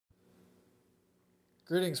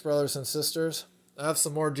Greetings, brothers and sisters. I have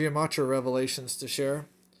some more Gematria revelations to share.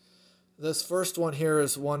 This first one here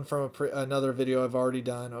is one from another video I've already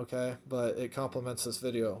done, okay? But it complements this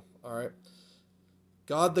video, alright?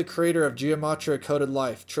 God, the creator of Gematria coded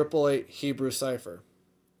life, 888 Hebrew cipher.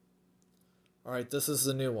 Alright, this is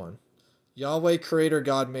the new one. Yahweh creator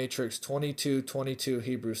God matrix, 2222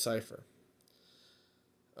 Hebrew cipher.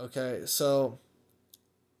 Okay, so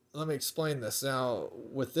let me explain this. Now,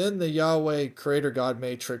 within the Yahweh creator God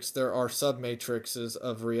matrix, there are sub-matrices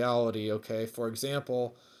of reality, okay? For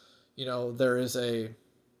example, you know, there's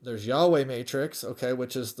Yahweh matrix, okay,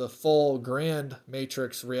 which is the full grand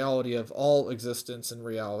matrix reality of all existence and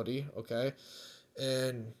reality, okay?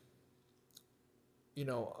 And, you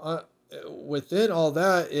know, within all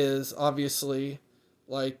that is obviously,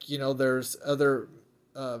 like, you know, there's other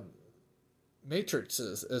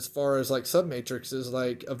matrices as far as like sub-matrices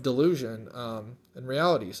like of delusion and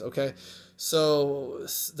realities, okay? So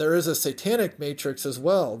there is a satanic matrix as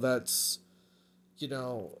well that's, you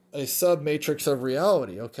know, a sub-matrix of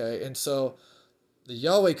reality, okay? And so the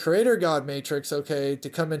Yahweh creator God matrix, okay, to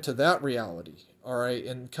come into that reality, all right,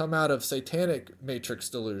 and come out of satanic matrix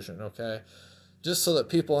delusion, okay, just so that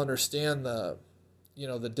people understand the, you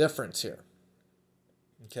know, the difference here,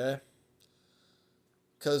 okay?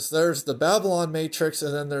 Because there's the Babylon matrix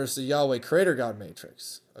and then there's the Yahweh creator God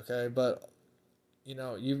matrix, okay? But, you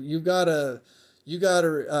know, you gotta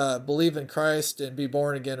believe in Christ and be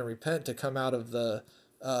born again and repent to come out of the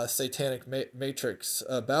satanic matrix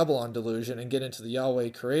Babylon delusion and get into the Yahweh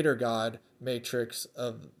creator God matrix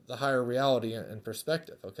of the higher reality and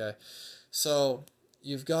perspective, okay? So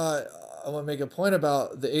you've got, I want to make a point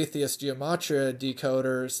about the atheist Gematria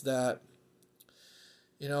decoders that,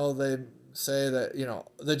 you know, they say that, you know,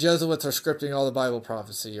 the Jesuits are scripting all the Bible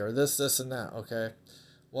prophecy or this, and that, okay?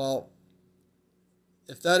 Well,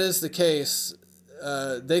 if that is the case,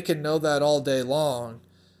 they can know that all day long,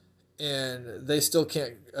 and they still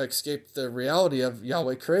can't escape the reality of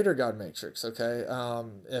Yahweh creator God matrix, okay?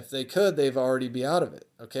 If they could, they'd already be out of it,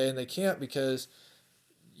 okay? And they can't because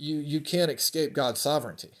you can't escape God's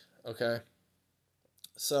sovereignty, okay?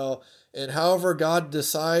 So, and however God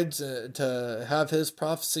decides to have his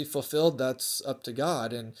prophecy fulfilled, that's up to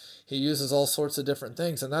God. And he uses all sorts of different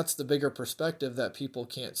things. And that's the bigger perspective that people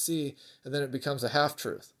can't see. And then it becomes a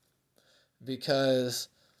half-truth. Because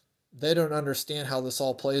they don't understand how this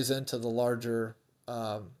all plays into the larger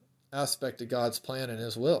aspect of God's plan and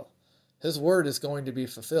his will. His word is going to be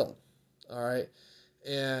fulfilled. All right?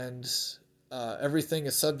 And everything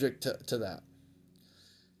is subject to that.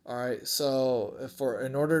 All right, so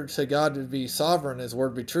in order to God to be sovereign, his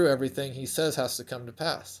word be true, everything he says has to come to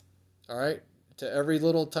pass. All right, to every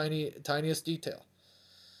little tiniest detail.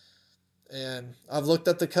 And I've looked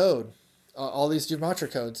at the code, all these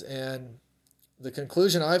Gematria codes, and the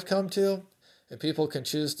conclusion I've come to, and people can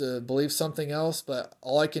choose to believe something else, but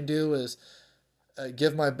all I can do is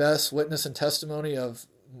give my best witness and testimony of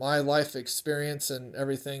my life experience and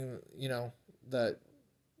everything, you know, that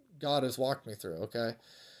God has walked me through, okay?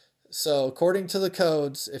 So according to the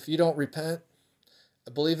codes, if you don't repent,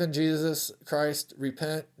 believe in Jesus Christ,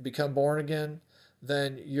 repent, become born again,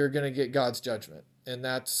 then you're going to get God's judgment. And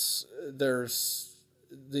none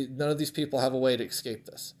of these people have a way to escape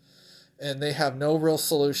this. And they have no real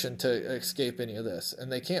solution to escape any of this. And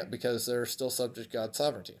they can't because they're still subject to God's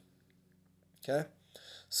sovereignty. Okay?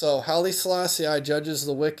 So Haile Selassie judges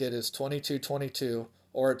the wicked is 2222,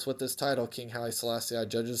 or it's with this title, King Haile Selassie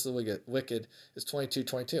judges the wicked is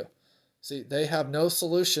 2222. See, they have no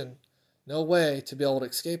solution, no way to be able to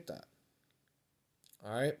escape that.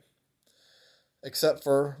 All right? Except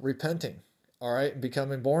for repenting, all right, and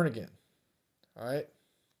becoming born again. All right?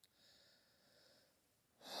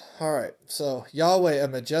 All right, so Yahweh, a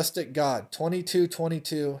majestic God,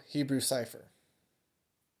 2222 Hebrew cipher.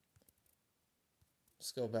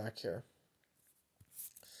 Let's go back here.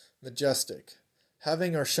 Majestic,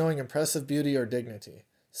 having or showing impressive beauty or dignity.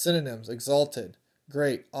 Synonyms, exalted,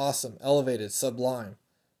 great, awesome, elevated, sublime.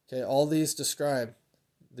 Okay, all these describe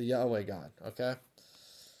the Yahweh God, okay?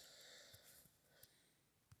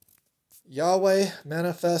 Yahweh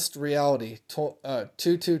manifest reality,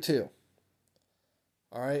 222.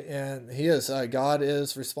 All right, and he is, God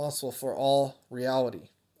is responsible for all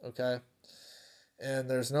reality, okay? And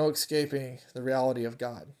there's no escaping the reality of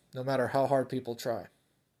God, no matter how hard people try.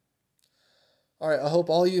 All right, I hope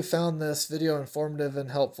all you found this video informative and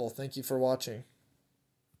helpful. Thank you for watching.